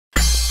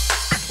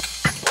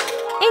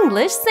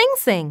English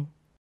Sing-Sing.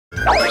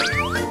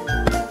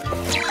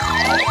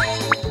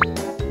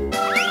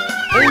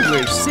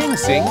 English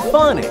Sing-Sing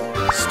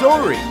Phonics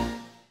Story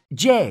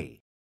J.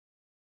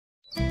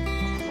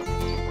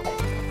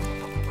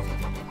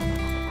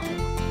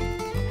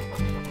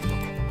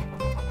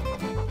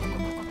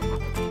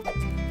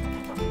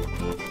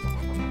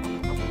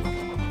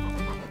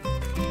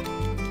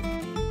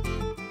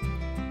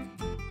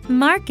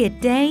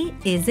 Market Day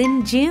is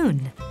in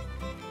June.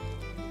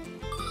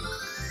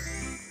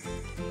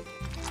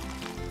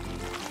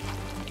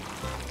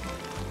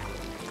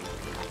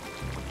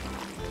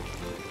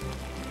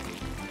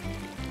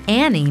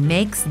 Annie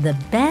makes the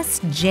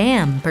best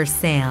jam for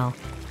sale.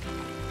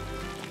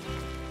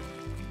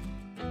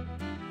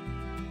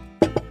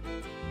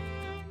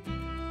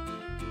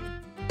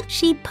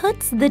 She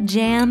puts the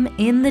jam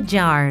in the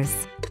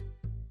jars.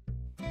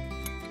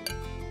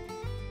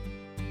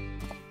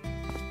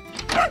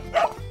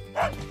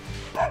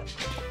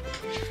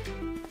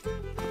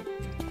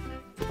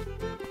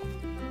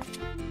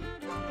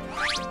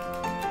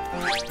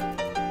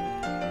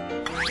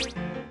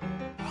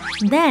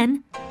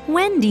 Then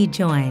Wendy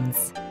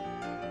joins.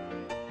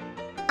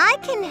 I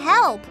can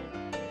help.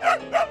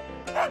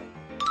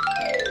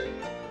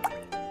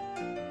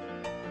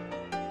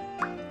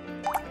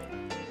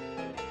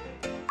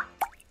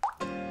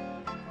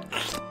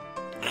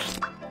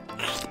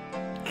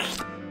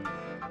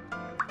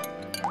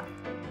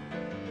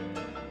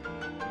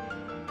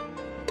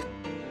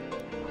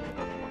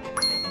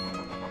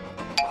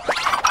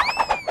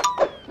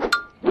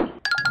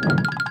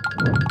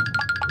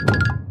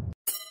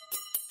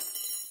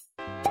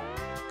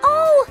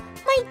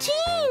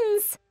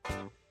 Jeans!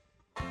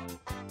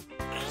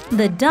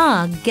 The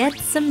dog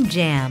gets some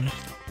jam.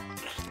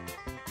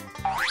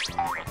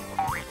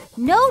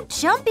 No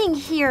jumping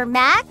here,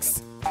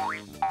 Max.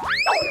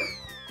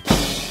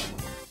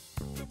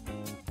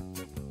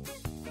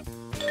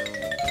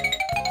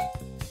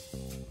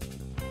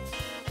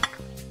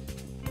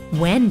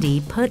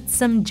 Wendy puts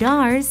some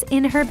jars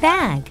in her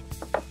bag.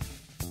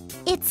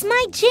 It's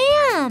my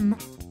jam.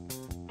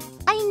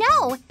 I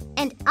know,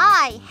 and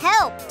I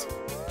helped.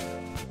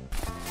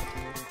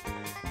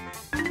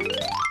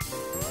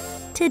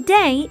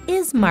 Today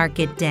is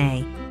Market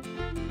Day.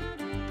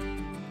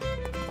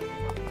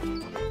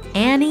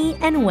 Annie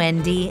and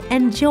Wendy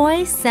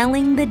enjoy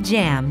selling the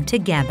jam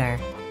together.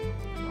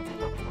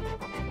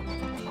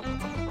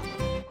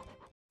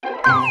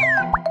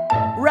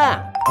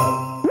 Rap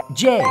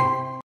J.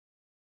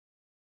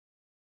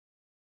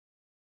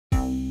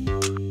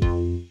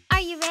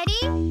 Are you ready?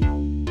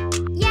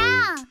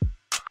 Yeah.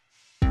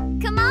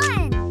 Come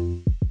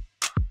on.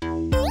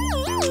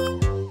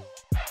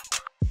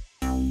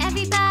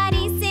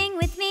 Everybody sing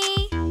with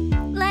me.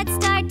 Let's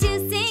start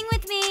to sing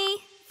with me.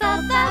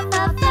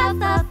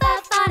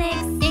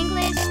 Phonics.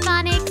 English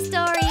phonics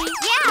story.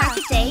 Yeah.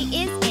 Market Day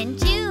is in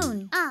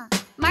June.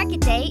 Market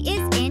Day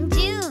is in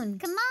June.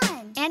 Come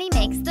on. Annie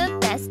makes the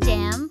best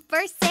jam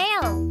for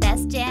sale.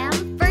 Best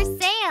jam for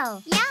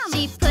sale. Yum.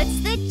 She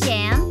puts the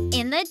jam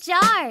in the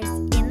jars.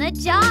 In the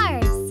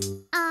jars.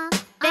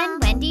 Then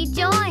Wendy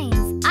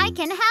joins. I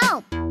can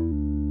help.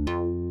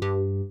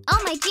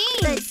 Oh my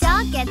jeans. The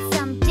dog gets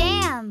some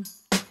jam.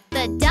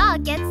 The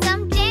dog gets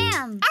some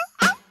jam.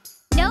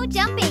 No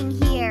jumping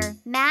here,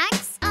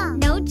 Max.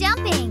 No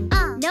jumping.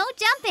 No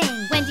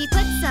jumping. Wendy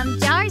puts some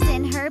jars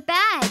in her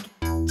bag.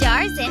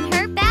 Jars in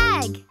her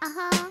bag.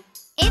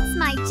 It's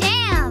my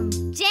jam.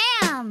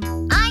 Jam.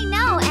 I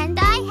know and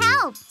I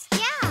helped.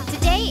 Yeah.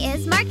 Today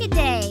is Market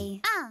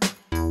Day.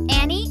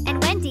 Annie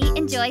and Wendy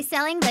enjoy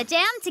selling the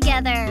jam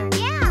together.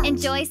 Yeah.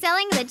 Enjoy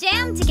selling the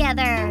jam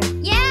together.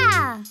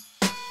 Yeah.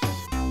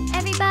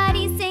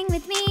 Everybody sing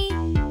with me.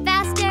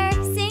 Faster,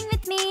 sing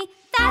with me.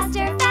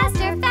 Faster,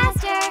 faster,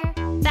 faster.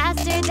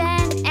 Faster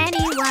than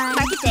anyone.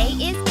 Market Day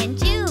is in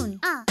June.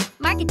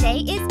 Market Day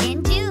is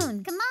in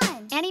June. Come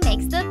on. Annie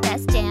makes the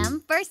best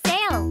jam for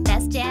sale.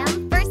 Best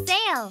jam for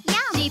sale.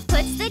 Yum. She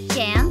puts the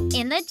jam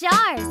in the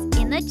jars.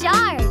 In the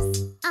jars.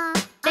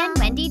 Then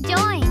Wendy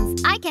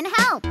joins. I can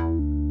help.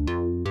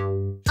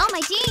 Oh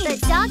my jeans.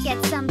 The dog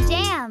gets some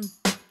jam.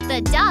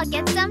 The dog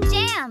gets some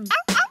jam.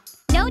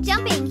 No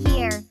jumping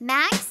here,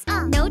 Max.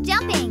 No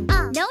jumping.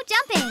 No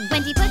jumping.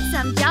 Wendy puts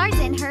some jars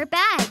in her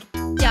bag.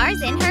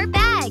 Jars in her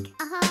bag.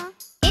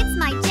 It's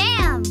my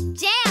jam.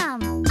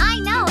 Jam. I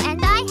know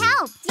and I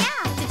helped.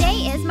 Yeah.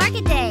 Today is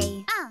Market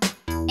Day.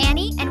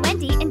 Annie and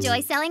Wendy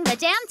enjoy selling the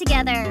jam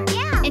together.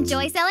 Yeah.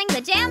 Enjoy selling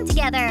the jam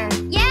together.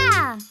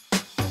 Yeah.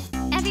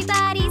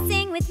 Everybody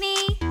sing with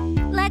me.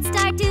 Let's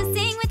start to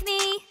sing with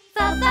me.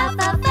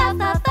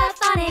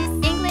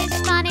 Phonics. English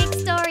phonics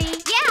story.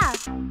 Yeah.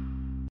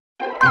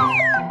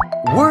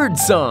 Word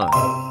Song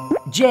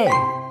J.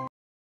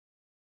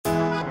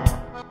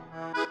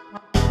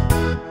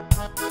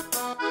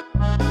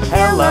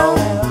 Hello,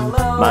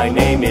 my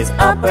name is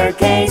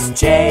uppercase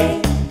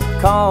J.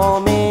 Call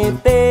me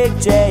Big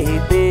J,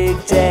 Big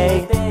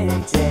J.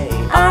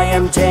 I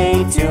am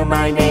J too,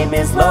 my name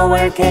is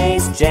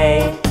lowercase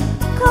j.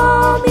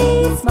 Call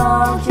me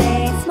small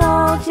j,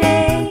 small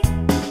j.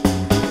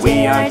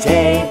 We are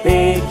J,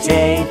 big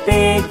J,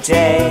 big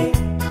J.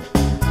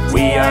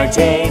 We are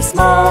J,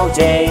 small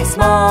J,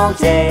 small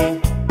J.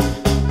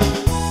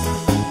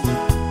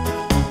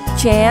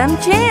 Jam,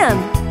 jam.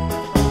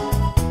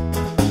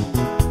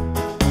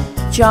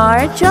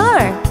 Jar,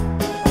 jar.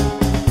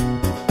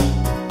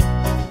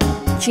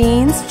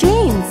 Jeans,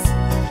 jeans.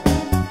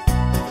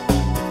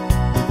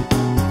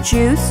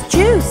 Juice,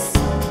 juice.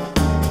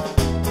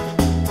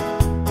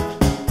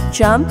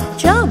 Jump,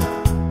 jump.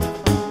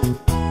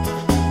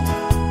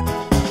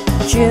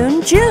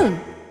 June,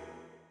 June.